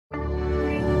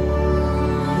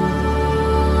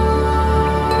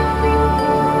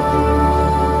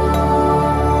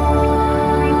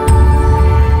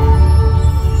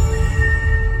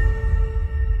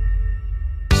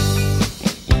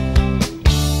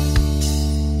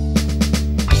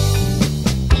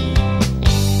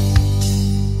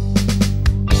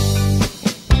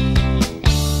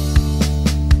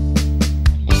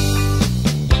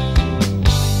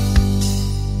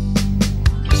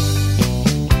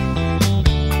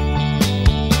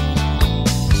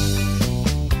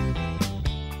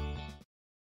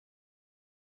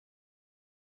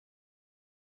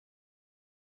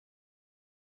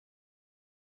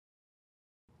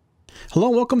Hello,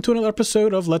 and welcome to another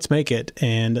episode of Let's Make It.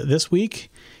 And this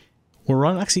week,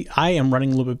 I am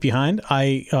running a little bit behind.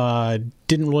 I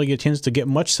didn't really get a chance to get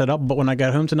much set up, but when I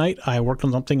got home tonight, I worked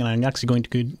on something, and I'm actually going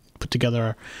to put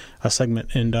together a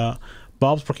segment. And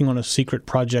Bob's working on a secret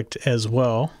project as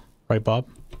well. Right, Bob?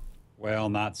 Well,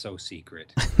 not so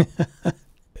secret.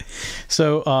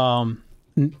 So,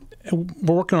 we're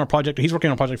working on a project. He's working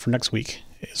on a project for next week.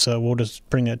 So we'll just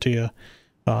bring that to you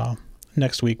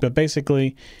next week. But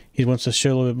basically, he wants to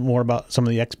share a little bit more about some of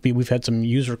the XP. We've had some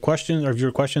user questions or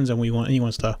viewer questions, and he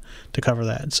wants to cover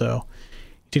that. So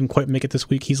he didn't quite make it this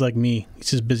week. He's like me.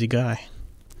 He's just a busy guy.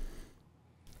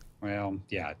 Well,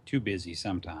 yeah, too busy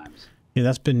sometimes. Yeah,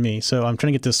 that's been me. So I'm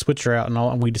trying to get this switcher out,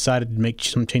 and we decided to make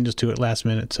some changes to it last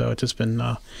minute. So it's just been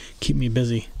keeping me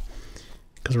busy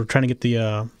because we're trying to get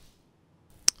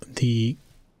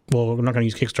well, we're not going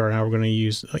to use Kickstarter now. We're going to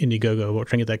use Indiegogo. But we're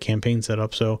trying to get that campaign set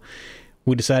up. So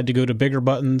we decided to go to bigger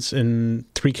buttons and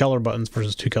 3 color buttons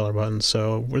versus 2 color buttons.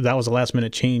 So that was a last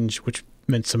minute change, which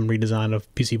meant some redesign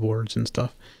of PC boards and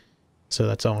stuff. So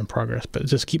that's all in progress. But it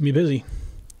just keep me busy.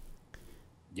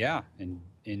 Yeah, and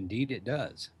indeed it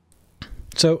does.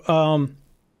 So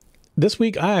this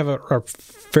week I have a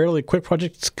fairly quick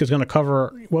project. It's going to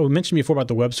cover what we mentioned before about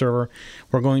the web server.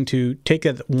 We're going to take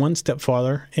it one step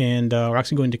farther, and we're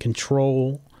actually going to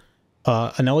control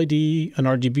an LED, an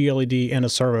RGB LED, and a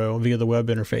servo via the web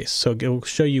interface. So it will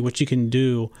show you what you can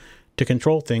do to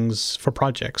control things for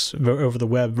projects over the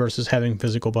web versus having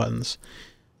physical buttons.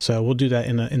 So we'll do that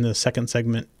in the second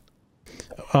segment.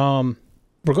 We're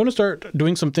going to start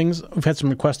doing some things. We've had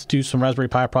some requests to do some Raspberry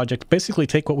Pi projects. Basically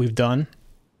take what we've done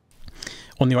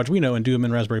on the Arduino and do them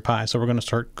in Raspberry Pi. So we're going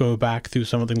to go back through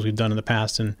some of the things we've done in the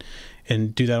past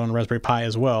and do that on Raspberry Pi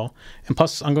as well. And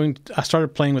plus, I started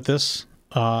playing with this.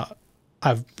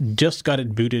 I've just got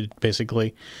it booted,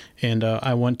 basically, and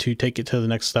I want to take it to the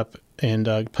next step and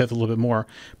play with it a little bit more.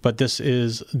 But this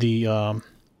is the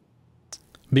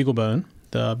BeagleBone,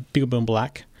 the BeagleBone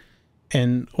Black.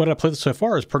 And what I played so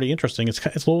far is pretty interesting. It's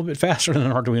a little bit faster than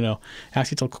an Arduino.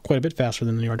 Actually, it's quite a bit faster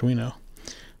than the Arduino.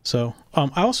 So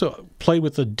I also played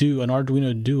with an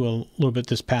Arduino Duo a little bit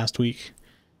this past week.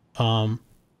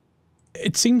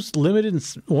 It seems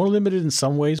more limited in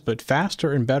some ways, but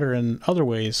faster and better in other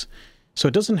ways. So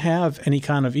it doesn't have any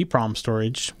kind of EEPROM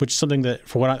storage, which is something that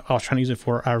for what I was trying to use it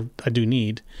for, I do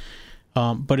need.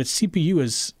 But its CPU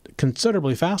is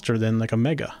considerably faster than like a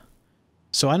Mega.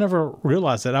 So I never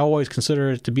realized that. I always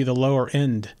consider it to be the lower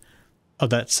end of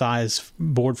that size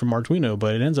board from Arduino,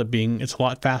 but it ends up being, it's a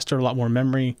lot faster, a lot more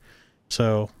memory.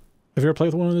 So have you ever played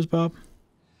with one of those, Bob?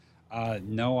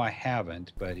 No, I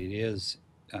haven't, but it is,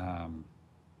 yeah,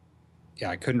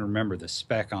 I couldn't remember the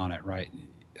spec on it, right?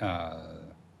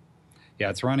 Yeah,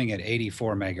 it's running at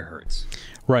 84 megahertz.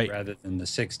 Right. Rather than the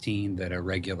 16 that a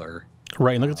regular.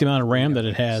 Right, and look at the amount of RAM that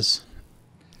it has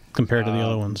compared to the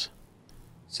other ones.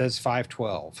 It says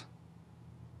 512.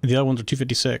 The other ones are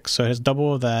 256, so it has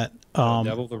double of that.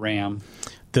 Double the RAM.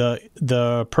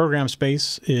 The program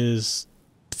space is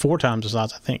 4 times the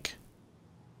size, I think.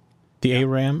 The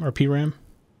ARAM or PRAM?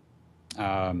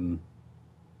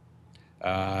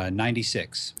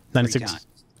 96. 96.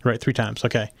 Right, 3 times.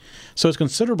 Okay. So it's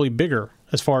considerably bigger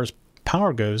as far as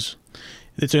power goes.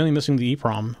 It's only missing the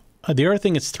EEPROM. The other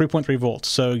thing, it's 3.3 volts,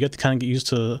 so you have to kind of get used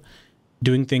to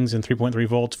doing things in 3.3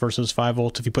 volts versus 5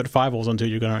 volts. If you put 5 volts into it,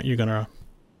 you're gonna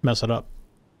mess it up.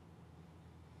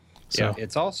 So, yeah,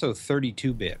 it's also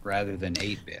 32-bit rather than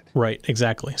 8-bit. Right,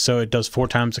 exactly. So it does 4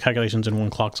 times the calculations in one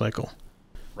clock cycle.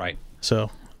 Right. So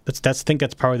I think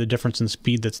that's probably the difference in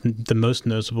speed that's the most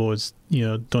noticeable is,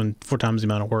 doing 4 times the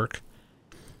amount of work.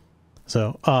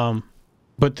 So,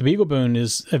 but the BeagleBone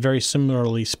is a very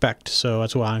similarly spec'd, so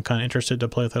that's why I'm kind of interested to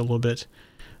play with it a little bit.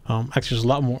 Actually, there's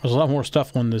a lot more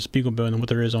stuff on this BeagleBone than what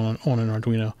there is on an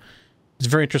Arduino. It's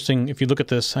very interesting. If you look at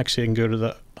this, actually, I can go to I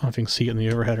don't know if you can see it in the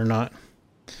overhead or not.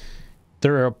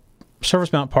 There are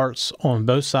surface mount parts on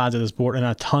both sides of this board, and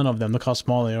a ton of them. Look how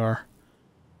small they are.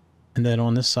 And then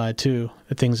on this side, too,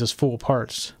 the thing's just full of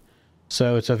parts.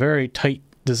 So it's a very tight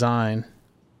design.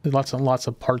 There's lots and lots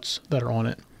of parts that are on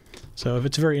it. So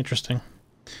it's very interesting.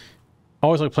 I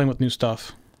always like playing with new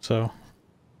stuff. So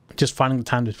just finding the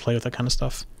time to play with that kind of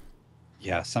stuff.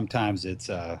 Yeah, sometimes it's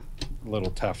a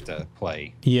little tough to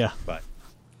play. Yeah. But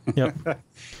yep.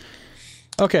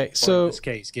 Okay, so in this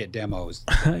case, get demos.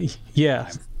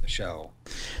 Yeah. The show.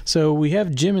 So we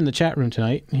have Jim in the chat room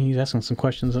tonight. He's asking some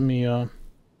questions. Let me.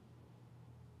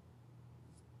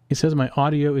 He says my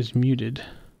audio is muted.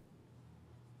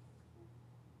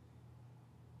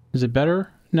 Is it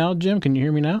better now, Jim? Can you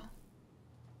hear me now?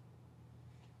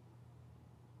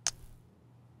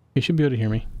 You should be able to hear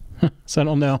me. So I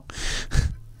don't know.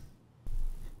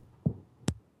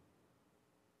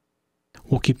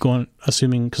 We'll keep going,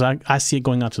 assuming, because I see it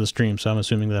going out to the stream, so I'm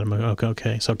assuming that I'm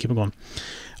okay. So I'll keep it going.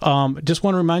 Just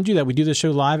want to remind you that we do this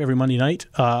show live every Monday night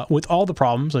with all the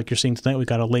problems like you're seeing tonight. We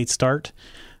got a late start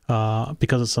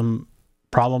because of some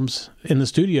problems in the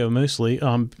studio mostly.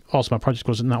 Also, my project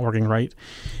was not working right,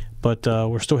 but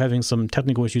we're still having some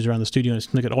technical issues around the studio, and it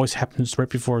seems like it always happens right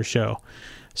before a show.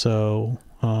 So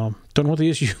don't know what the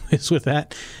issue is with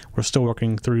that. We're still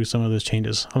working through some of those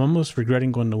changes. I'm almost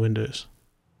regretting going to Windows,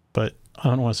 but I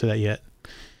don't want to say that yet.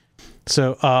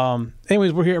 So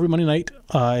anyways, we're here every Monday night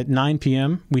at 9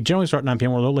 p.m. We generally start at 9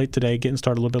 p.m. We're a little late today, getting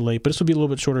started a little bit late, but this will be a little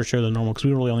bit shorter show than normal because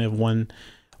we really only have one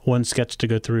sketch to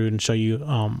go through and show you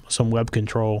some web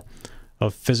control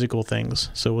of physical things.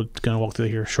 So we're going to walk through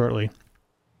here shortly.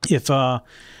 If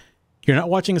you're not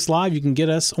watching us live, you can get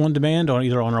us on demand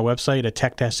either on our website at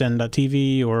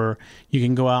tech-zen.tv, or you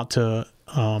can go out to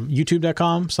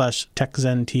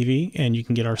youtube.com/techzentv and you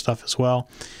can get our stuff as well.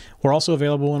 We're also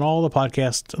available in all the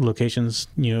podcast locations,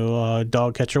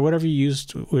 Dogcatcher, whatever you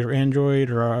used, whether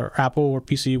Android or Apple or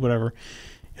PC, whatever,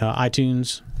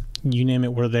 iTunes, you name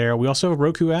it, we're there. We also have a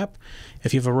Roku app.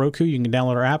 If you have a Roku, you can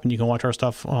download our app and you can watch our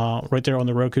stuff right there on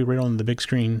the Roku, right on the big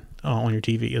screen on your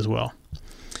TV as well.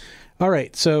 All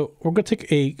right, so we're going to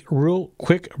take a real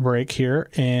quick break here,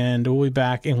 and we'll be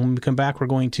back. And when we come back, we're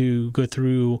going to go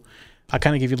through, I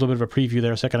kind of gave you a little bit of a preview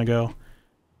there a second ago.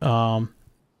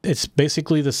 It's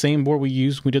basically the same board we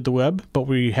used when we did the web, but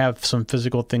we have some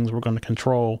physical things we're going to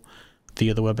control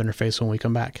via the web interface when we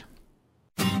come back.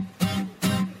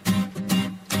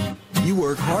 You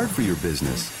work hard for your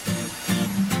business.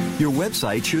 Your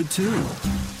website should too.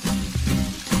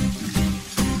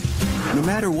 No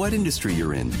matter what industry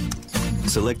you're in,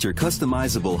 select your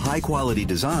customizable high-quality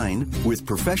design with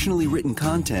professionally written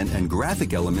content and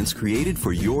graphic elements created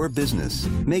for your business.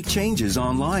 Make changes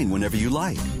online whenever you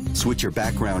like. Switch your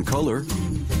background color,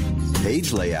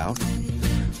 page layout,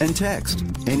 and text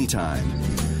anytime.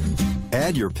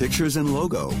 Add your pictures and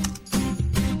logo.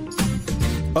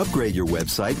 Upgrade your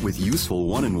website with useful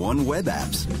one-in-one web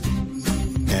apps.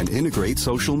 And integrate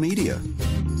social media.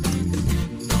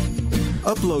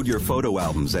 Upload your photo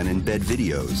albums and embed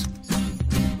videos.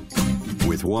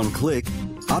 With one click,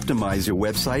 optimize your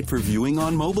website for viewing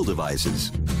on mobile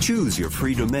devices. Choose your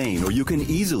free domain, or you can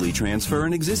easily transfer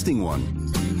an existing one.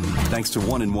 Thanks to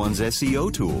One-in-One's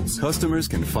SEO tools, customers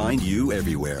can find you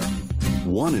everywhere.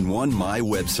 One-in-One My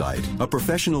Website, a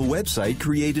professional website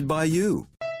created by you.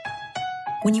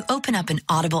 When you open up an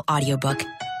Audible audiobook,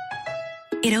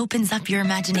 it opens up your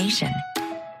imagination.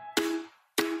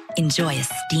 Enjoy a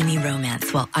steamy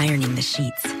romance while ironing the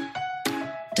sheets.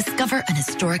 Discover an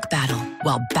historic battle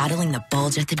while battling the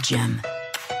bulge at the gym.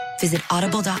 Visit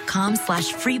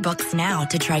audible.com/freebooks now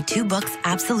to try 2 books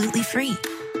absolutely free.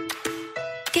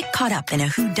 Get caught up in a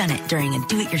whodunit during a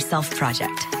do-it-yourself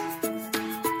project.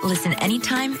 Listen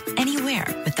anytime, anywhere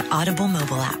with the Audible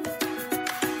mobile app.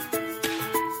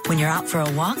 When you're out for a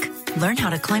walk, learn how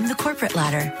to climb the corporate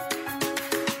ladder.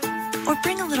 Or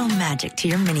bring a little magic to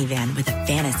your minivan with a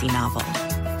fantasy novel.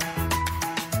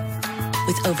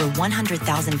 With over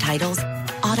 100,000 titles,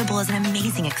 Audible is an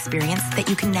amazing experience that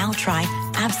you can now try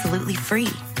absolutely free.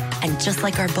 And just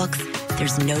like our books,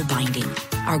 there's no binding.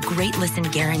 Our great listen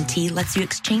guarantee lets you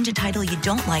exchange a title you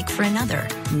don't like for another.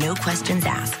 No questions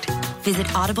asked.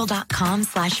 Visit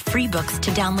audible.com/freebooks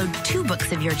to download 2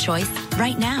 books of your choice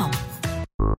right now.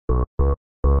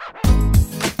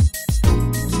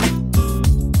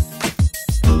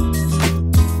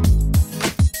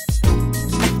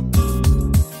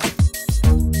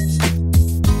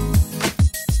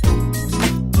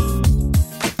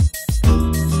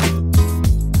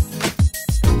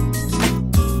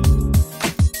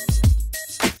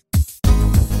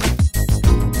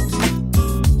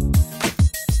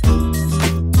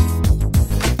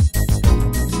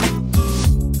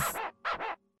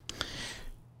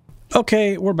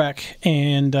 Okay, we're back,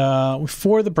 and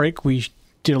before the break, we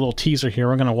did a little teaser here.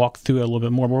 We're going to walk through it a little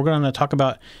bit more, but we're going to talk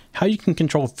about how you can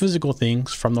control physical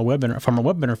things from a web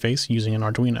interface using an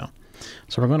Arduino.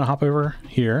 So we're going to hop over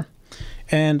here,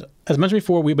 and as mentioned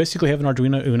before, we basically have an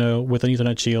Arduino Uno with an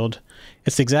Ethernet shield.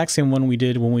 It's the exact same one we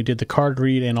did when we did the card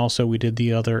read, and also we did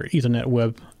the other Ethernet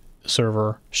web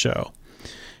server show.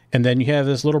 And then you have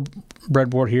this little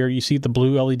breadboard here. You see the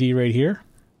blue LED right here.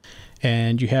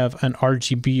 And you have an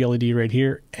RGB LED right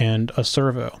here and a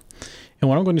servo. And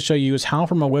what I'm going to show you is how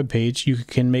from a web page you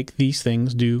can make these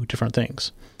things do different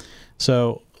things.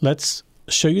 So let's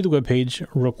show you the web page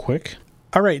real quick.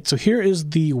 All right, so here is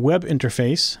the web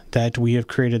interface that we have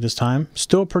created this time.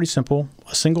 Still pretty simple,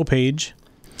 a single page.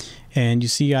 And you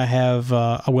see I have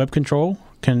a web control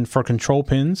for control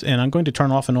pins, and I'm going to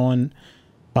turn off and on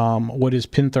what is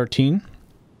pin 13.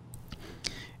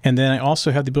 And then I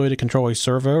also have the ability to control a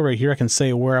servo. Right here I can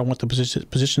say where I want the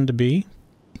position to be.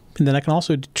 And then I can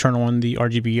also turn on the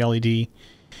RGB LED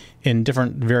in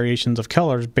different variations of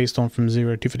colors based on from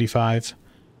 0 to 255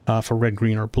 for red,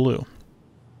 green, or blue.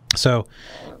 So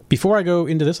before I go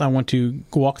into this, I want to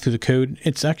walk through the code.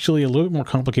 It's actually a little bit more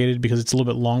complicated because it's a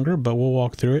little bit longer, but we'll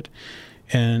walk through it.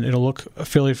 And it'll look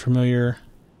fairly familiar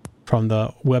from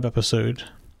the web episode.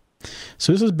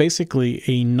 So this is basically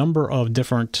a number of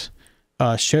different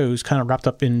shows kind of wrapped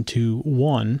up into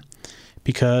one,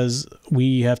 because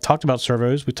we have talked about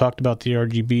servos, we talked about the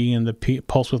RGB and the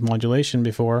pulse width modulation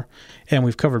before, and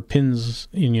we've covered pins,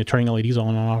 turning LEDs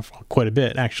on and off quite a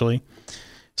bit actually.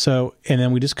 So, and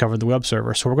then we just covered the web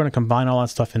server. So we're going to combine all that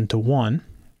stuff into one.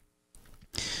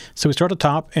 So we start at the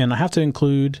top, and I have to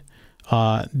include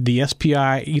the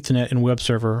SPI, Ethernet, and web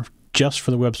server just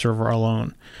for the web server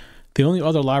alone. The only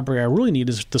other library I really need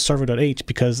is the servo.h,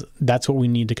 because that's what we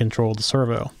need to control the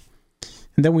servo.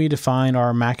 And then we define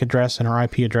our MAC address and our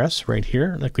IP address right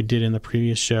here, like we did in the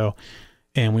previous show.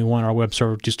 And we want our web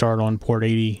server to start on port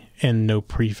 80 and no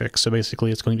prefix. So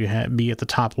basically it's going to be at the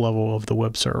top level of the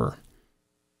web server.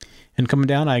 And coming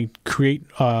down, I create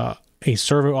a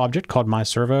servo object called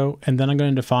myServo, and then I'm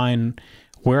going to define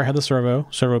where I have the servo.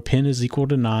 Servo pin is equal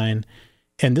to 9.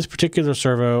 And this particular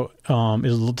servo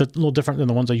is a little different than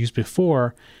the ones I used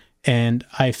before. And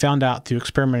I found out through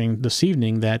experimenting this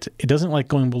evening that it doesn't like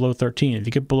going below 13. If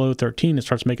you get below 13, it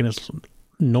starts making this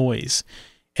noise.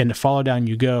 And the farther down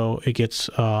you go, it gets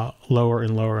lower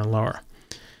and lower and lower.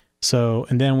 So,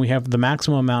 and then we have the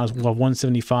maximum amount of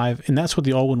 175, and that's what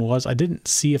the old one was. I didn't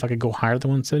see if I could go higher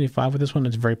than 175 with this one.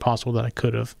 It's very possible that I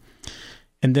could have.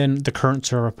 And then the current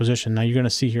server position. Now you're going to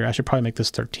see here, I should probably make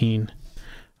this 13.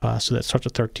 So that starts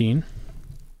at 13.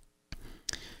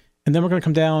 And then we're going to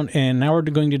come down, and now we're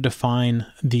going to define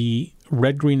the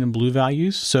red, green, and blue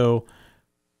values. So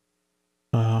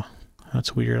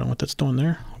that's weird. I don't know what that's doing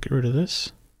there. I'll get rid of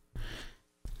this.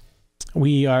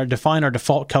 We define our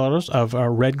default colors of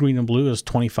red, green, and blue as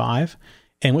 25.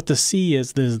 And what the C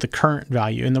is the current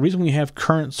value. And the reason we have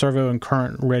current servo and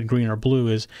current red, green, or blue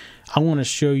is I want to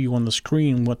show you on the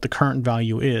screen what the current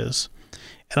value is.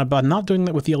 And by not doing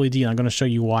that with the LED, I'm going to show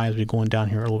you why as we go on down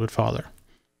here a little bit farther.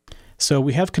 So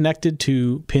we have connected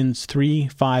to pins 3,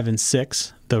 5, and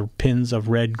 6, the pins of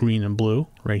red, green, and blue,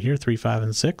 right here, 3, 5,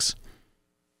 and 6.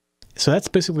 So that's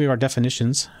basically our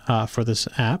definitions for this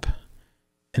app.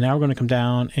 And now we're going to come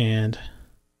down and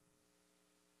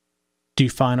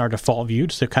define our default view,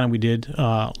 so kind of we did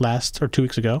 2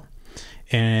 weeks ago.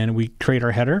 And we create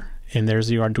our header, and there's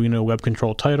the Arduino web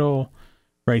control title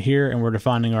right here, and we're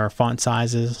defining our font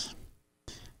sizes.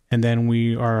 And then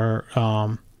we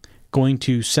are going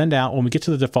to send out, when we get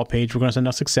to the default page, we're going to send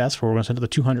out success, where we're going to send out the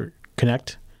 200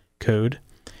 connect code.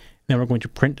 Then we're going to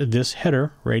print this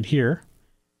header right here.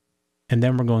 And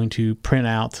then we're going to print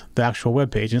out the actual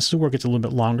web page. And this is where it gets a little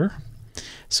bit longer.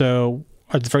 So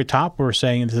at the very top, we're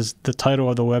saying this is the title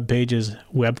of the web page is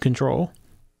web control.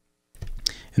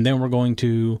 And then we're going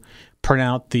to print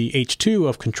out the H2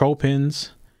 of control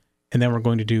pins. And then we're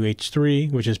going to do H3,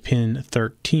 which is pin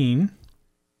 13.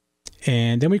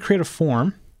 And then we create a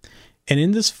form. And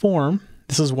in this form,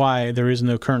 this is why there is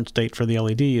no current state for the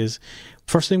LED, is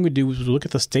first thing we do is we look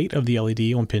at the state of the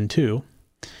LED on pin 2.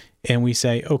 And we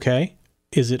say, okay,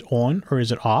 is it on or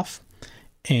is it off?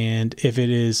 And if it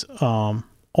is on,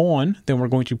 then we're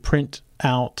going to print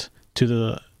out to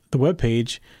the web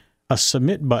page a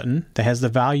submit button that has the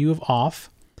value of off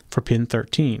for pin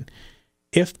 13.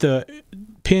 If the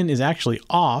pin is actually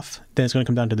off, then it's going to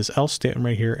come down to this else statement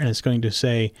right here, and it's going to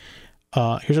say,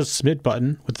 here's a submit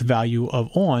button with the value of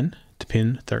on to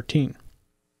pin 13.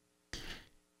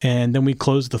 And then we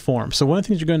close the form. So one of the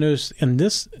things you're going to notice in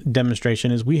this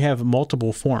demonstration is we have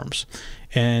multiple forms.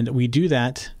 And we do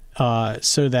that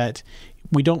so that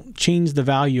we don't change the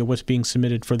value of what's being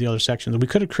submitted for the other sections. We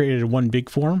could have created one big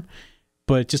form,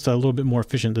 but it's just a little bit more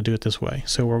efficient to do it this way.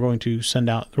 So we're going to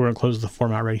close the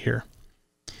form out right here.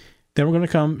 Then we're going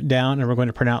to come down and we're going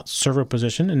to print out servo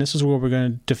position. And this is where we're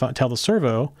going to tell the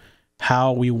servo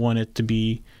how we want it to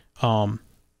be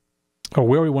or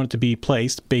where we want it to be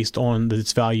placed based on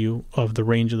its value of the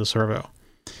range of the servo.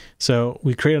 So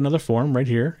we create another form right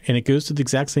here, and it goes to the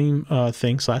exact same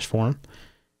thing, /form.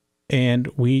 And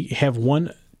we have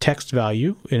one text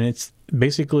value, and it's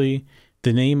basically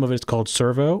the name of it's called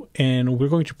servo, and we're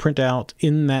going to print out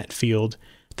in that field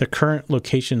the current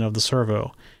location of the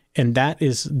servo. And that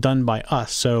is done by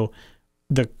us. So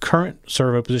the current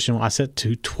servo position I set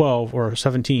to 12 or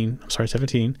 17, I'm sorry,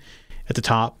 17. at the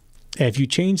top. And if you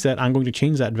change that, I'm going to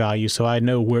change that value so I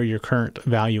know where your current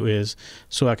value is,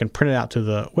 so I can print it out to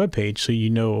the web page so you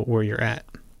know where you're at.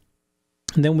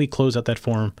 And then we close out that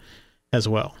form as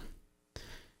well.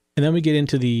 And then we get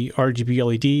into the RGB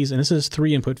LEDs, and this is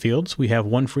 3 input fields. We have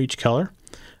 1 for each color.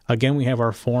 Again, we have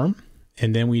our form,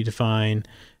 and then we define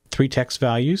 3 text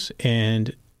values,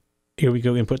 and here we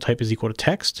go, input type is equal to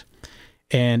text.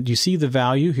 And you see the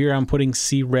value here, I'm putting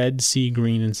C red, C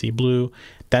green, and C blue.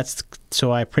 That's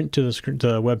so I print to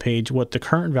the web page what the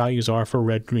current values are for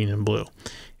red, green, and blue.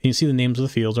 And you see the names of the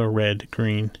fields are red,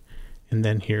 green, and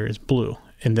then here is blue.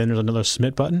 And then there's another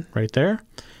submit button right there.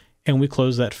 And we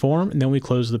close that form, and then we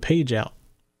close the page out.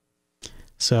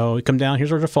 So we come down,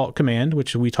 here's our default command,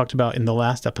 which we talked about in the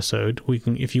last episode. We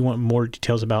can, if you want more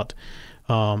details about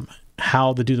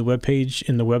how to do the web page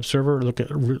in the web server,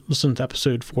 listen to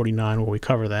episode 49 where we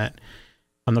cover that.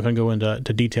 I'm not going to go into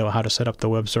detail how to set up the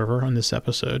web server on this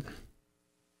episode.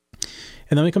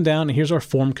 And then we come down, and here's our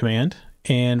form command,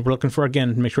 and we're looking for,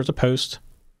 again, make sure it's a post.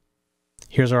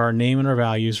 Here's our name and our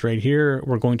values right here.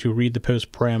 We're going to read the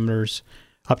post parameters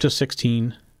up to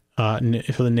 16 for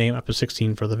the name, up to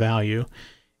 16 for the value.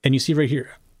 And you see right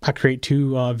here, I create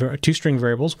two string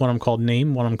variables. One I'm called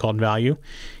name, one I'm called value.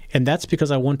 And that's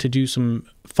because I want to do some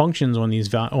functions on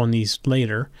these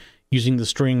later using the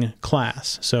string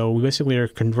class. So we basically are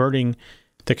converting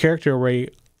the character array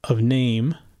of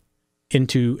name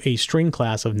into a string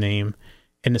class of name,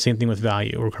 and the same thing with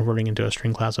value. We're converting into a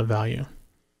string class of value.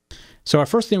 So our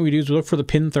first thing we do is we look for the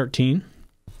pin 13.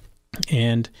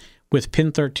 And with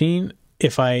pin 13,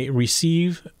 if I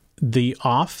receive the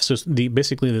off, so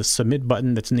basically the submit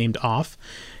button that's named off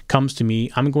comes to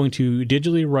me, I'm going to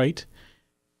digitally write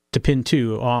to pin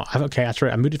 2. Okay, that's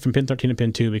right. I moved it from pin 13 to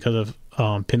pin 2 because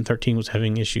of pin 13 was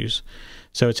having issues.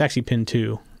 So it's actually pin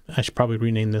 2. I should probably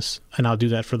rename this, and I'll do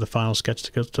that for the final sketch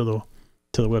that goes to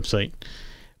the website.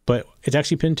 But it's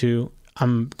actually pin 2.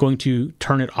 I'm going to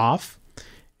turn it off.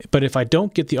 But if I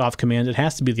don't get the off command, it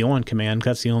has to be the on command,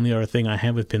 because that's the only other thing I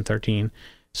have with pin 13.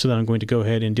 So then I'm going to go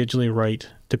ahead and digitally write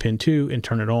to pin 2 and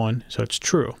turn it on so it's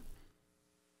true.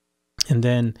 And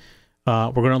then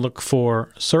we're going to look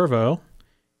for servo.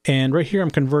 And right here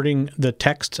I'm converting the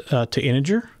text to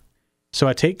integer. So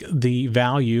I take the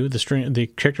value,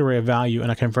 the character array of value,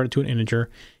 and I convert it to an integer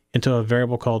into a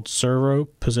variable called servo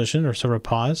position or servo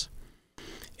pos.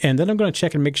 And then I'm going to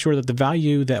check and make sure that the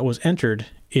value that was entered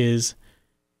is,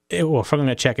 well, if I'm going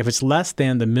to check if it's less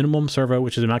than the minimum servo,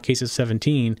 which is in my case is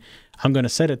 17, I'm going to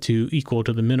set it to equal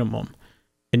to the minimum.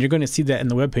 And you're going to see that in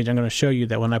the web page. I'm going to show you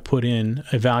that when I put in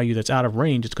a value that's out of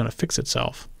range, it's going to fix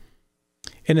itself.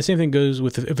 And the same thing goes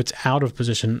with if it's out of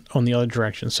position on the other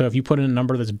direction. So if you put in a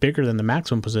number that's bigger than the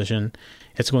maximum position,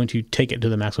 it's going to take it to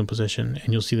the maximum position,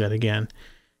 and you'll see that again.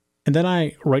 And then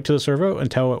I write to the servo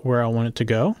and tell it where I want it to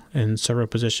go in servo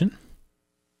position.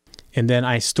 And then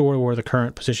I store where the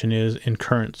current position is in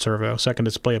current servo, so I can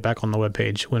display it back on the web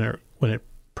page when it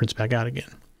prints back out again.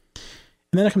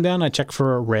 And then I come down and I check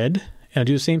for a red, and I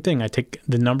do the same thing. I take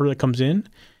the number that comes in,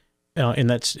 and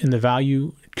that's in the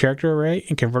value character array,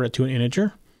 and convert it to an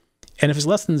integer. And if it's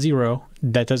less than 0,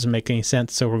 that doesn't make any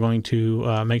sense, so we're going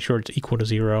to make sure it's equal to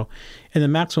 0. And the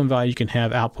maximum value you can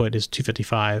have output is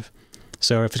 255.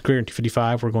 So if it's greater than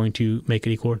 255, we're going to make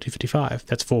it equal to 255.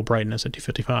 That's full brightness at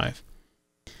 255.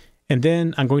 And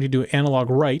then I'm going to do analog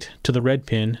write to the red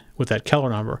pin with that color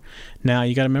number. Now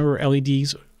you got to remember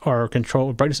LEDs are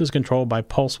controlled, brightness is controlled by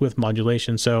pulse width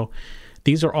modulation. So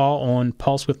these are all on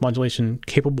pulse width modulation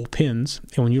capable pins.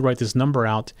 And when you write this number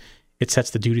out, it sets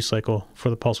the duty cycle for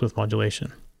the pulse width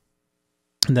modulation.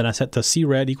 And then I set the C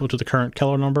red equal to the current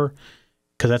color number,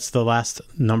 because that's the last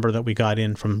number that we got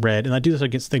in from red. And I do this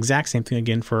against the exact same thing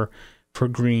again for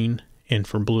green and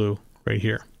for blue right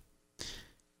here.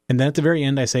 And then at the very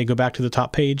end, I say, go back to the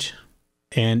top page.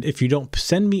 And if you don't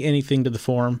send me anything to the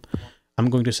forum, I'm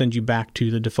going to send you back to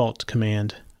the default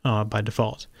command by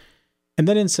default. And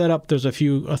then in setup, there's a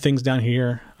few things down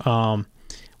here.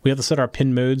 We have to set our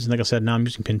pin modes. And like I said, now I'm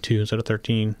using pin 2 instead of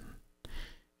 13.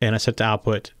 And I set the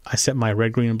output. I set my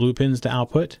red, green, and blue pins to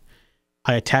output.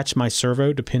 I attach my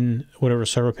servo to pin whatever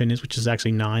servo pin is, which is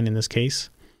actually 9 in this case.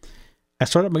 I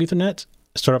start up my Ethernet,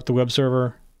 start up the web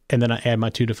server, and then I add my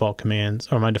 2 default commands,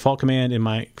 or my default command and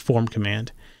my form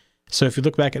command. So if you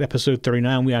look back at episode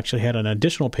 39, we actually had an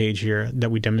additional page here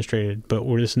that we demonstrated, but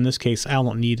in this case, I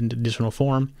don't need an additional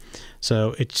form.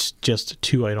 So it's just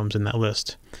 2 items in that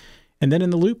list. And then in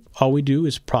the loop, all we do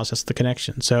is process the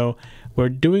connection. So we're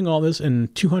doing all this in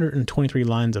 223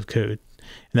 lines of code.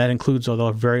 And that includes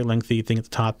a very lengthy thing at the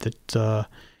top that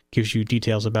gives you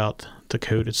details about the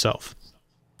code itself.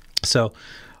 So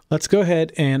let's go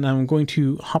ahead and I'm going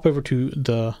to hop over to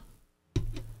the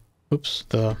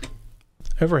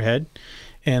overhead,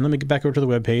 and let me get back over to the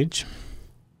web page.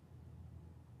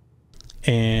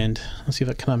 And let's see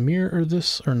if I can mirror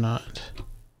this or not.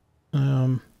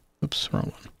 Oops,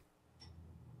 wrong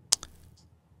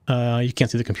one. You can't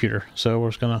see the computer, so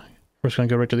we're just gonna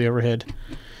go right to the overhead.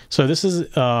 So this is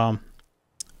I'm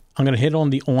gonna hit on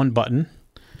the on button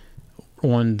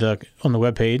on the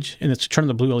web page, and it's turning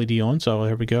the blue LED on. So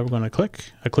here we go. We're going to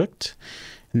click. I clicked,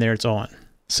 and there it's on.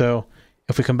 So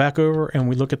if we come back over and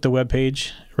we look at the web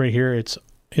page right here, it's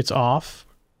off.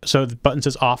 So the button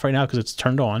says off right now because it's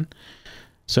turned on.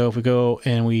 So if we go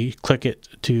and we click it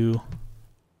to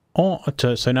on,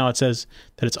 so now it says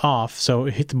that it's off. So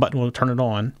hit the button, we'll turn it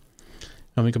on.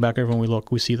 And we go back over and we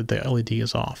look, we see that the LED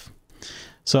is off.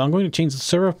 So I'm going to change the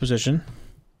servo position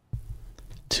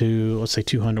to, let's say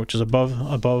 200, which is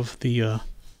above the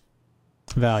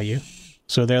value.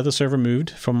 So there the servo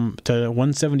moved to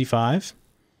 175.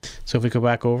 So if we go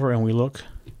back over and we look,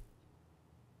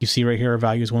 you see right here our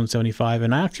value is 175,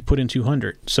 and I actually put in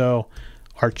 200. So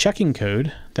our checking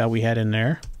code that we had in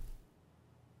there,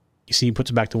 you see,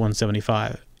 puts it back to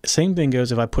 175. Same thing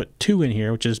goes if I put 2 in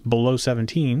here, which is below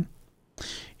 17,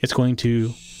 it's going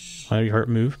to, you heard it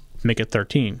move, make it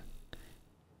 13.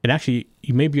 And actually,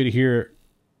 you may be able to hear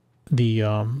the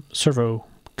servo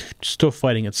still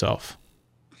fighting itself.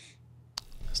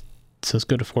 So let's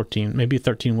go to 14. Maybe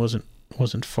 13 wasn't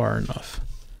far enough.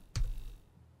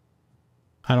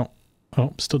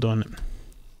 Still doing it.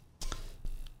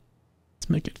 Let's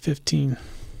make it 15.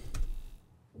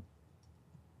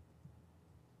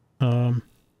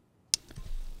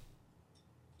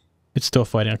 It's still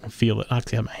fighting. I can feel it. I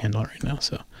actually have my hand on it right now.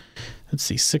 So let's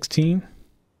see, 16.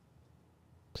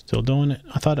 Still doing it.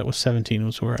 I thought it was 17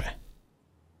 was where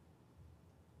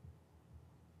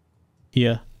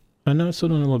yeah. I know it's still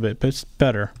doing a little bit, but it's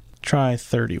better. Try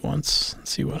 30 once and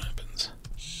see what happens.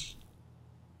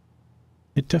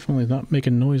 It definitely is not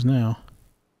making noise now.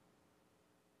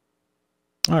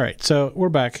 All right, so we're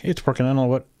back. It's working. I don't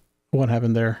know what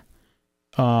happened there.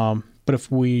 But if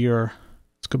we are,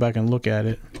 let's go back and look at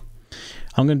it.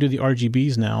 I'm going to do the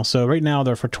RGBs now. So right now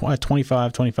they're for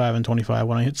 25, 25, and 25.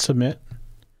 When I hit submit,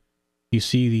 you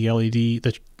see the LED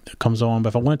that comes on. But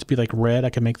if I want it to be like red, I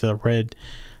can make the red,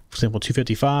 for example,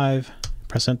 255.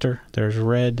 Press enter. There's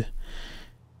red.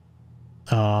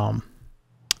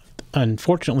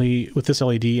 Unfortunately, with this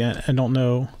LED, I don't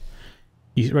know.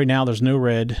 Right now, there's no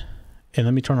red. And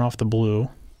let me turn off the blue.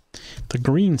 The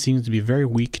green seems to be very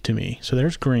weak to me. So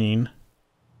there's green.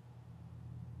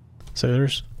 So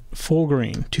there's full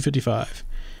green, 255.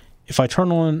 If I turn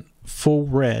on full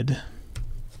red,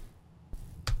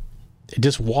 it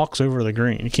just walks over the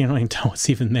green. You can't even tell what's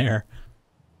even there.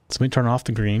 So let me turn off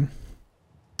the green.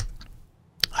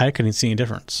 I couldn't see any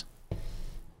difference.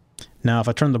 Now, if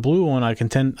I turn the blue on, I can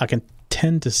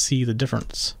tend to see the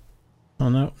difference. Oh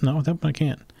no, that I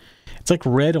can't. It's like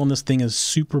red on this thing is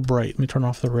super bright. Let me turn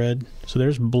off the red. So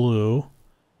there's blue,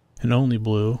 and only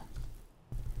blue.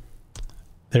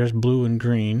 There's blue and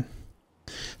green.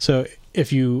 So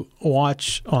if you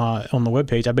watch on the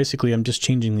webpage, I'm just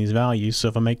changing these values. So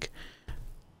if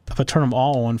I turn them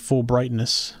all on full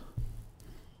brightness,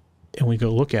 and we go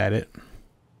look at it,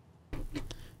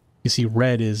 you see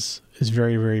red is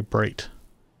very, very bright.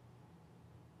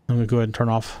 I'm going to go ahead and turn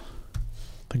off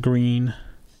the green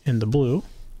and the blue.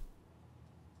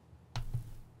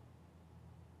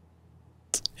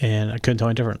 And I couldn't tell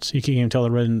any difference. You can't even tell the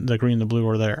red and the green and the blue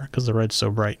are there because the red's so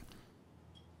bright.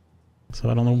 So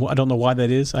I don't know why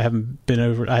that is. I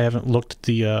haven't looked at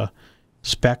the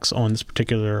specs on this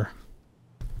particular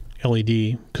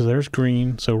LED because there's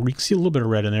green. So we can see a little bit of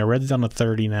red in there. Red's down to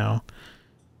 30 now.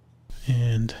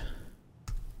 And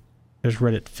there's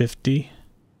red at 50.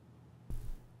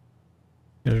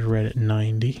 There's red at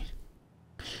 90.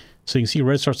 So you can see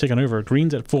red starts taking over.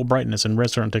 Green's at full brightness and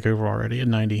red's starting to take over already at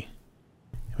 90.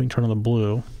 We can turn on the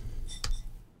blue.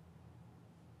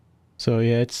 So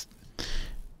yeah,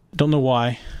 don't know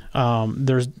why.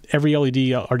 There's every LED,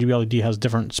 RGB LED has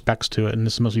different specs to it, and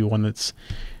this must be one that's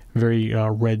very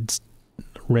red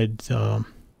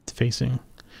facing.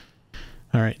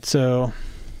 All right, so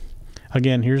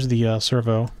again, here's the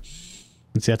servo.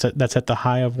 Let's see, that's at the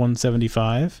high of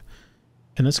 175,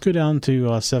 and let's go down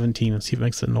to 17 and see if it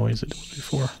makes the noise it did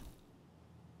before.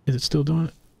 Is it still doing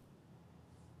it?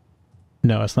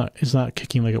 No, it's not. It's not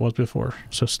kicking like it was before.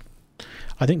 So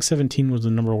I think 17 was the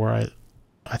number where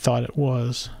I thought it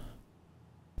was.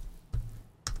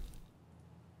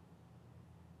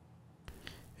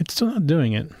 It's still not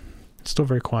doing it. It's still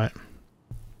very quiet.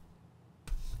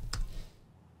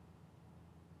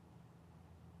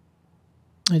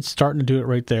 It's starting to do it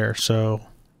right there, so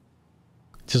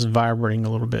just vibrating a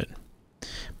little bit.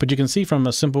 But you can see from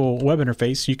a simple web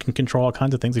interface, you can control all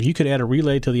kinds of things. If you could add a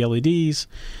relay to the LEDs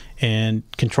and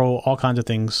control all kinds of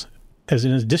things, as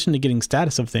in addition to getting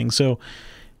status of things. So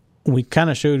we kind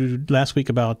of showed you last week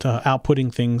about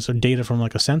outputting things or data from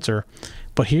like a sensor.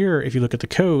 But here, if you look at the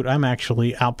code, I'm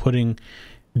actually outputting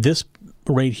this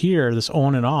right here, this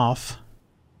on and off.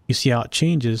 You see how it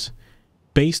changes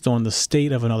based on the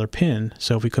state of another pin.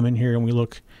 So if we come in here and we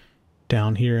look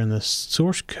down here in the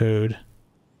source code,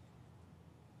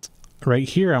 right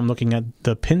here I'm looking at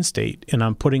the pin state and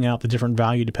I'm putting out the different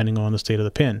value depending on the state of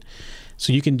the pin.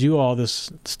 So you can do all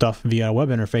this stuff via a web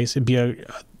interface. It'd be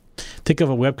think of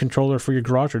a web controller for your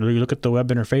garage door. You look at the web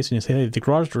interface and you say, hey, the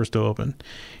garage door is still open.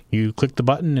 You click the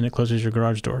button and it closes your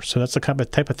garage door. So that's the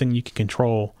type of thing you can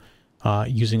control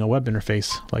using a web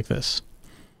interface like this.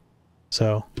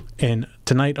 So, and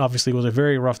tonight obviously was a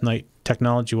very rough night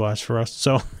technology-wise for us.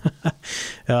 So,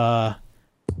 and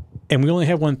we only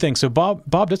have one thing. So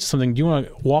Bob did something. Do you want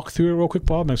to walk through it real quick,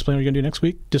 Bob, and explain what you're going to do next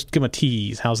week? Just give him a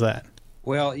tease. How's that?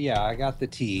 Well, yeah, I got the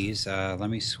tease. Let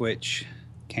me switch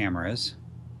cameras.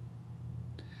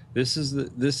 This is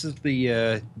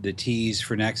the tease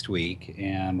for next week,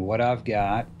 and what I've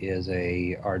got is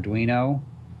a Arduino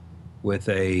with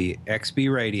a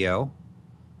XB radio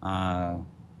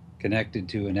connected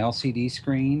to an LCD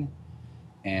screen,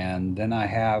 and then I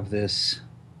have this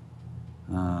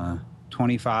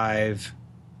 25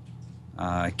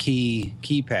 key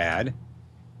keypad,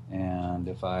 and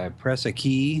if I press a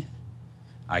key,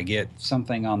 I get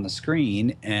something on the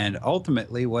screen, and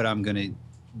ultimately what I'm going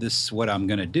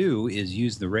to do is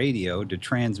use the radio to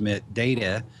transmit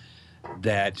data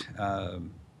that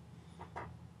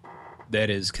that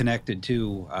is connected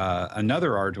to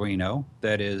another Arduino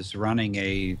that is running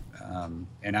a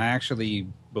and I actually,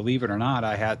 believe it or not,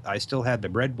 I still had the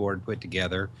breadboard put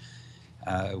together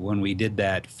when we did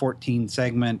that 14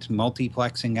 segment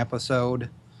multiplexing episode.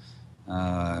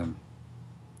 I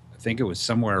think it was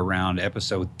somewhere around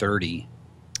episode 30.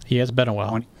 Yeah, it's been a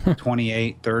while.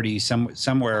 28, 30,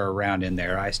 somewhere around in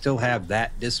there. I still have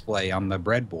that display on the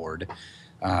breadboard.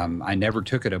 I never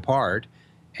took it apart,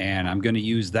 and I'm going to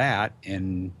use that.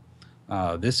 And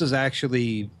this is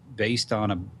actually based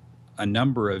on a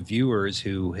number of viewers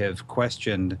who have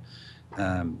questioned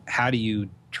how do you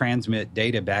transmit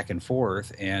data back and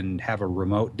forth and have a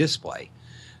remote display.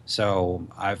 So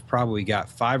I've probably got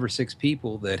 5 or 6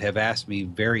 people that have asked me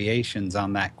variations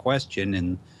on that question,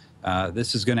 and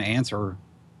this is going to answer,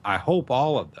 I hope,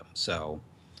 all of them. So,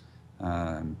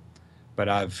 but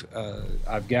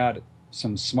I've got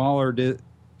some smaller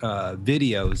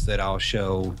videos that I'll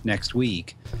show next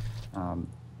week.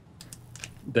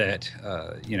 That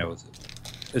you know,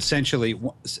 essentially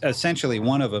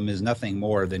one of them is nothing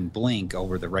more than Blink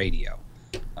over the radio,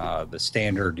 the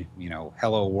standard, you know,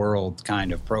 hello world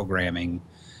kind of programming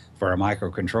for a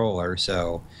microcontroller.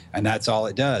 So, and that's all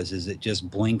it does, is it just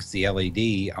blinks the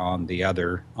LED on the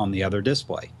other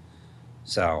display.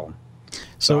 So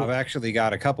I've actually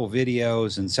got a couple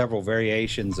videos and several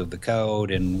variations of the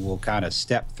code, and we'll kind of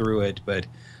step through it. But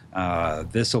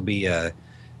this will be a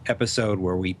episode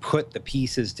where we put the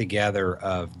pieces together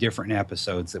of different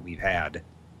episodes that we've had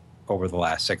over the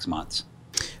last 6 months.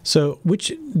 So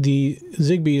the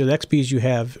Zigbee or the XBs you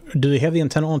have, do they have the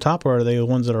antenna on top, or are they the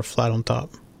ones that are flat on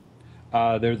top?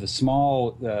 They're the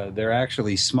small, they're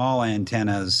actually small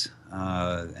antennas,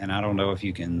 and I don't know if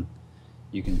you can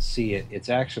see it. It's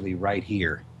actually right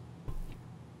here.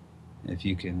 If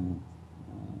you can,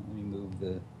 let me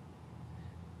move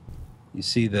you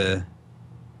see the...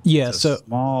 Yeah, so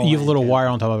you have a little wire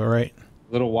on top of it, right?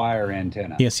 Little wire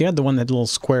antenna. Yes, you had the one that had a little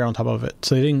square on top of it.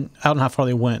 So I don't know how far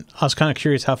they went. I was kind of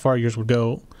curious how far yours would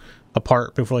go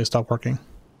apart before they stopped working.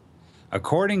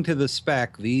 According to the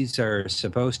spec, these are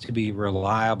supposed to be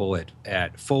reliable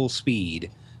at full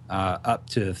speed, up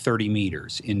to 30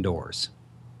 meters indoors.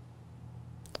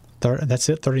 That's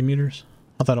it, 30 meters?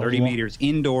 I thought 30 meters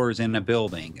indoors in a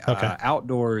building. Okay.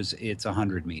 Outdoors, it's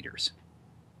 100 meters.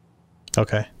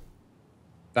 Okay.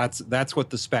 That's what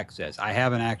the spec says. I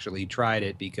haven't actually tried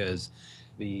it because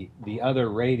the other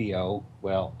radio,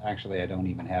 well, actually I don't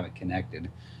even have it connected.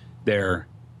 They're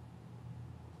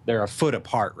a foot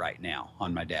apart right now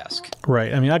on my desk.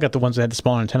 Right. I mean, I got the ones that had the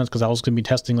smaller antennas because I was going to be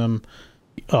testing them,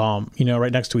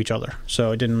 right next to each other.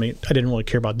 So I didn't really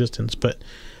care about distance. But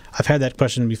I've had that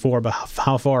question before about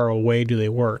how far away do they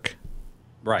work.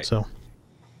 Right. So,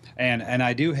 and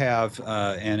I do have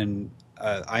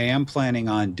I am planning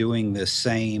on doing the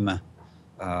same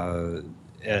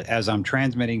as I'm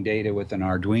transmitting data with an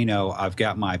Arduino. I've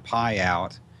got my Pi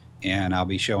out, and I'll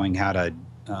be showing how to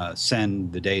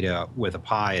send the data with a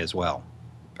Pi as well,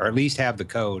 or at least have the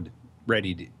code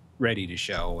ready to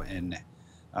show and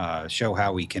show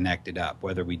how we connect it up.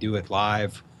 Whether we do it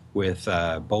live with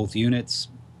both units,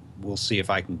 we'll see if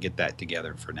I can get that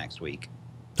together for next week.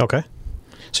 Okay.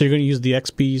 So you're going to use the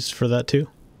XBs for that too?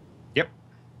 Yep.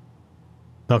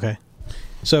 Okay.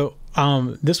 So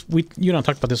this week, you and I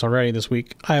talked about this already this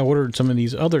week. I ordered some of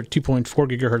these other 2.4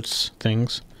 gigahertz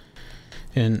things.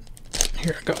 And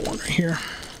here, I got one right here.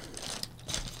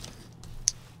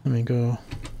 Let me go.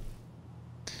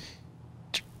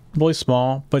 Really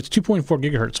small, but it's 2.4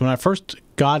 gigahertz. When I first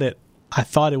got it, I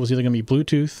thought it was either going to be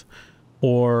Bluetooth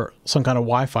or some kind of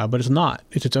Wi-Fi, but it's not.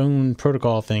 It's its own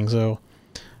protocol thing. So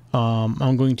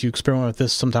I'm going to experiment with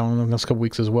this sometime in the next couple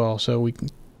weeks as well. So we can,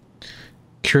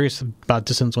 curious about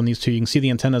distance on these two. You can see the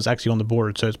antenna is actually on the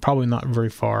board, so it's probably not very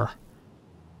far.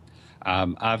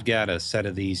 I've got a set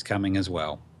of these coming as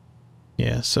well.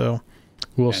 Yeah, so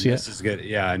we'll see. This is good.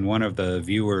 Yeah, and one of the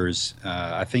viewers,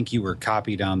 I think you were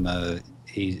copied on the.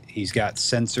 He's got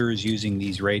sensors using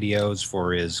these radios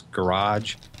for his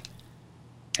garage.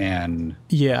 And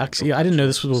yeah, actually, I didn't know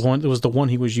this was one. It was the one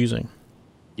he was using.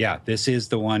 Yeah, this is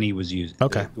the one he was using.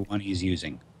 Okay, the one he's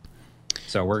using.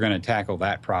 So we're going to tackle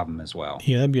that problem as well.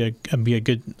 Yeah, that'd be a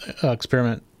good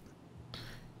experiment.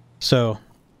 So,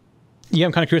 yeah,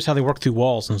 I'm kind of curious how they work through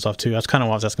walls and stuff too. That's kind of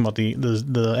why I was asking about the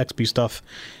XB stuff,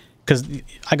 because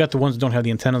I got the ones that don't have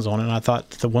the antennas on it, and I thought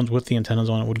the ones with the antennas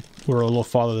on it were a little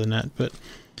farther than that. But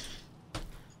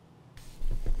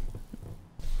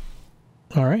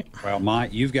all right. Well,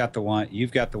 you've got the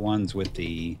ones with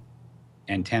the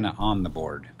antenna on the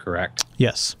board, correct?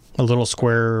 Yes, a little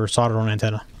square solder-on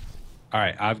antenna. All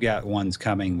right, I've got ones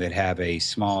coming that have a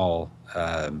small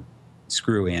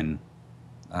screw-in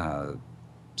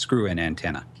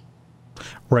antenna.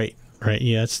 Right.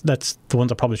 Yeah, that's the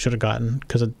ones I probably should have gotten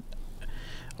because,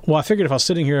 well, I figured if I was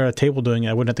sitting here at a table doing it,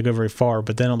 I wouldn't have to go very far.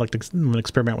 But then I'd like to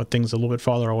experiment with things a little bit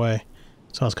farther away.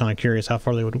 So I was kind of curious how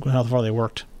far they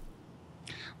worked.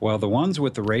 Well, the ones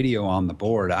with the radio on the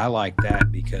board, I like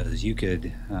that because you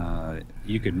could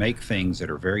make things that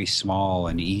are very small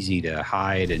and easy to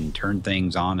hide and turn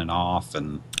things on and off.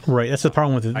 And right, that's the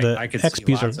problem with the I could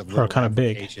XBs are kind of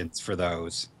big. For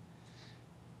those.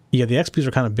 Yeah, the XBs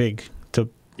are kind of big.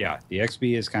 Yeah, the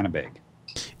XB is kind of big.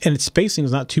 And its spacing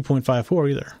is not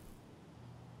 2.54 either.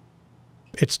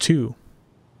 It's 2.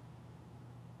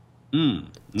 Okay.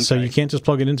 So you can't just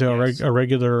plug it into a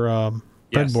regular breadboard.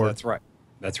 Yes, that's right.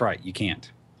 That's right. You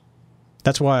can't.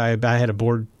 That's why I had a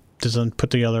board design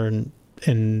put together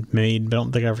and made, but I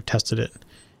don't think I ever tested it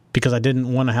because I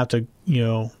didn't want to have to,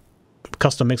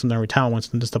 custom make something every time I want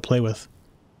something just to play with.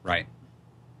 Right.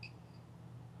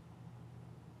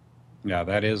 Yeah,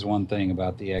 that is one thing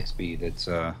about the XB that's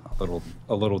a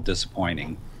little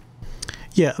disappointing.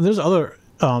 Yeah, there's other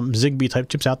Zigbee type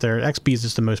chips out there. XB is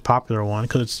just the most popular one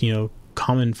because it's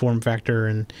common form factor,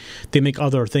 and they make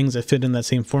other things that fit in that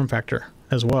same form factor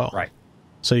as well. Right.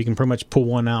 So you can pretty much pull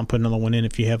one out and put another one in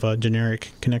if you have a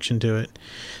generic connection to it.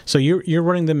 So you're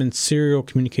running them in serial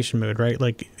communication mode, right?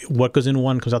 Like what goes in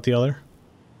one comes out the other?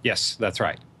 Yes, that's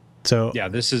right. So yeah,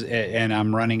 this is, and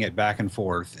I'm running it back and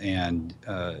forth. And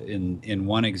in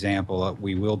one example,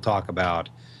 we will talk about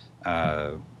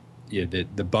the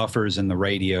buffers in the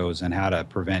radios and how to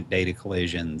prevent data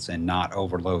collisions and not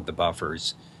overload the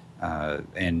buffers,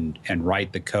 and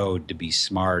write the code to be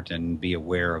smart and be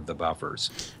aware of the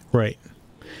buffers. Right.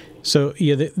 So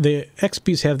yeah, the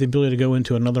XBs have the ability to go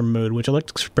into another mode, which I like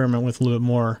to experiment with a little bit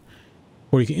more,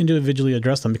 where you can individually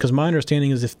address them. Because my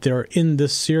understanding is if they're in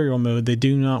this serial mode, they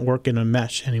do not work in a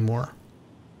mesh anymore.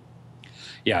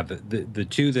 Yeah,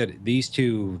 these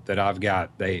two that I've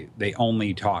got, they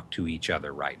only talk to each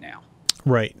other right now.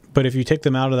 Right, but if you take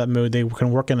them out of that mode, they can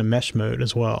work in a mesh mode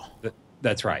as well.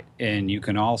 That's right, and you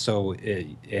can also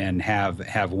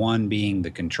have one being the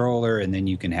controller, and then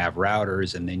you can have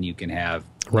routers, and then you can have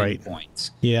points.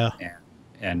 Yeah,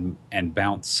 and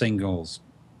bounce signals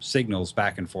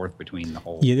back and forth between the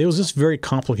whole. Yeah, it was just very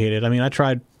complicated. I mean, I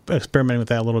tried experimenting with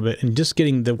that a little bit, and just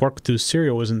getting the work through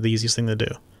serial wasn't the easiest thing to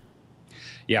do.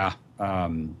 Yeah,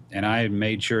 and I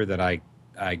made sure that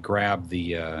I grabbed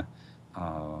the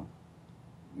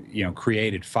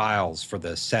created files for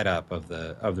the setup of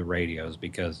the radios,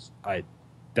 because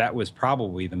that was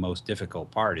probably the most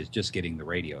difficult part, is just getting the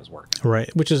radios working. Right,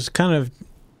 which is kind of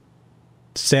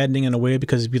saddening in a way,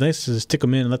 because it'd be nice to stick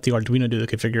them in and let the Arduino do the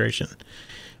configuration,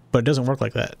 but it doesn't work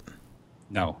like that.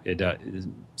 No, it does.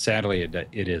 Sadly,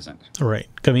 it isn't. Right.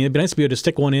 I mean, it'd be nice to be able to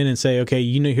stick one in and say, okay,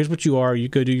 here's what you are. You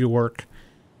go do your work,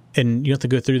 and you don't have to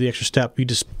go through the extra step. You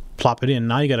just plop it in.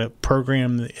 Now you got to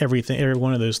program every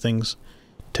one of those things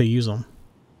to use them.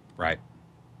 Right.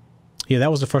 Yeah,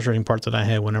 that was the frustrating part that I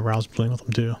had whenever I was playing with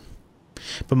them too.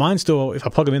 But mine still, if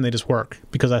I plug them in, they just work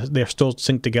because they're still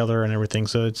synced together and everything.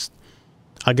 So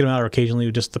I get them out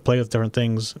occasionally just to play with different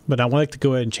things. But I would like to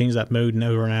go ahead and change that mode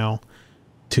over now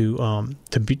to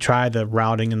try the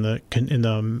routing in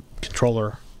the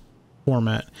controller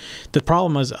format. The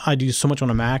problem is I do so much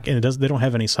on a Mac, and they don't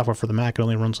have any software for the Mac. It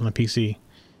only runs on a PC.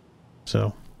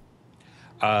 So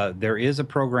there is a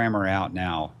programmer out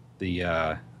now.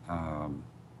 The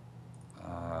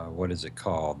what is it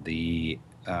called? The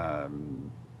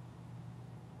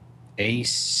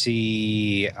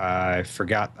AC. I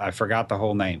forgot the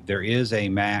whole name. There is a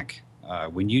Mac.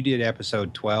 When you did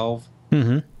episode 12,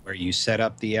 where you set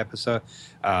up the episode,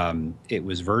 it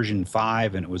was version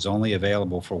 5, and it was only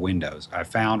available for Windows. I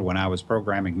found when I was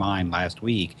programming mine last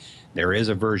week, there is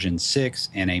a version 6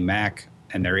 and a Mac,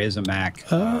 and there is a Mac.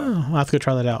 I'll have to go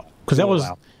try that out because that was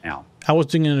now. I was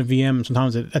doing it in a VM.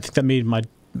 Sometimes I think that made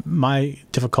my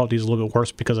difficulties a little bit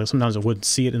worse because sometimes I wouldn't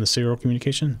see it in the serial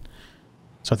communication.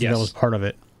 So I think that was part of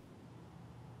it.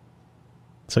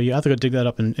 So yeah, I have to go dig that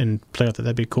up and play with it.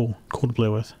 That'd be cool to play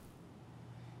with.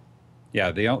 Yeah,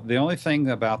 the only thing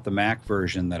about the Mac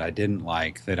version that I didn't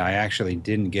like, that I actually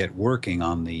didn't get working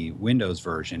on the Windows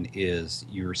version, is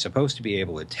you're supposed to be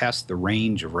able to test the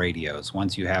range of radios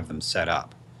once you have them set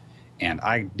up. And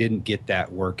I didn't get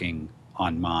that working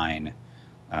on mine.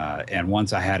 And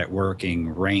once I had it working,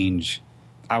 range,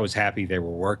 I was happy they were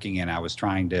working, and I was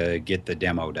trying to get the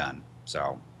demo done.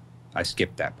 So I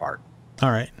skipped that part.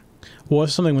 All right. Well,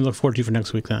 it's something we look forward to for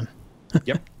next week then.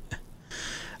 Yep.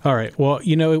 All right. Well,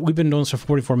 we've been doing this for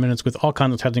 44 minutes with all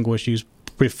kinds of technical issues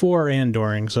before and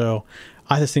during. So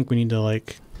I just think we need to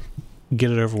get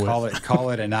it over with. Call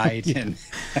it a night. And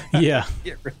yeah.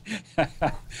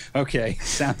 Okay.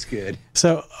 Sounds good.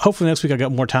 So hopefully next week I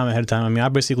got more time ahead of time. I mean, I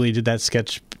basically did that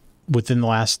sketch within the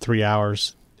last 3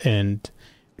 hours and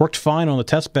worked fine on the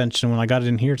test bench. And when I got it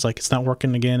in here, it's not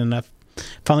working again. And I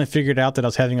finally figured out that I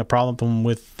was having a problem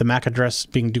with the MAC address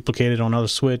being duplicated on another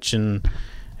switch. And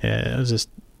it was just,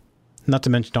 not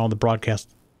to mention all the broadcast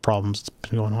problems that's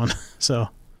been going on. So,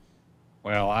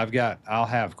 well, I'll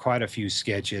have quite a few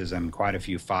sketches and quite a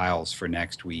few files for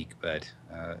next week, but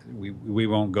we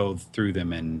won't go through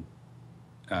them in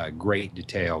great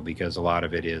detail because a lot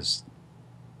of it is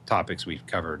topics we've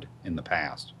covered in the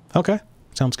past. Okay,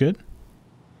 sounds good.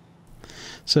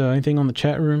 So, anything on the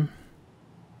chat room?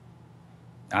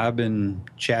 I've been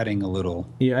chatting a little.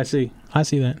 Yeah, I see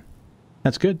that.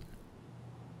 That's good.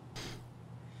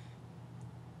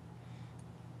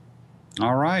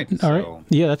 All right. All right.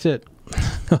 Yeah, that's it.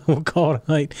 We'll call it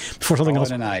a night before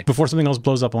something else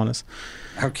blows up on us.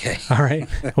 Okay. All right.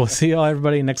 We'll see y'all,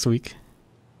 everybody, next week.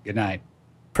 Good night.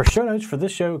 For show notes for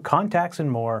this show, contacts, and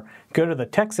more, go to the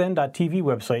TechZen.tv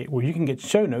website where you can get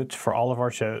show notes for all of our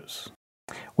shows.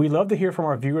 We love to hear from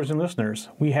our viewers and listeners.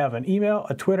 We have an email,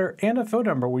 a Twitter, and a phone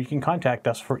number where you can contact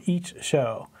us for each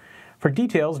show. For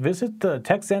details, visit the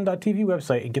TechZen.tv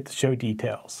website and get the show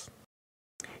details.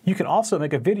 You can also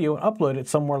make a video and upload it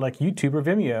somewhere like YouTube or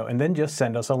Vimeo and then just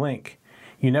send us a link.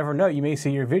 You never know, you may see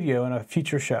your video in a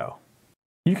future show.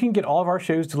 You can get all of our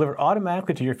shows delivered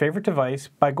automatically to your favorite device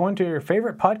by going to your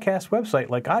favorite podcast website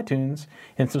like iTunes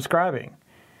and subscribing.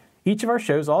 Each of our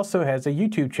shows also has a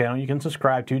YouTube channel you can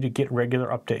subscribe to get regular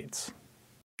updates.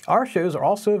 Our shows are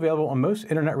also available on most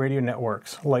internet radio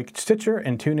networks like Stitcher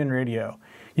and TuneIn Radio.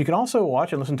 You can also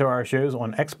watch and listen to our shows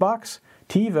on Xbox,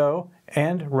 TiVo,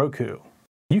 and Roku.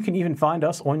 You can even find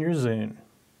us on your Zune.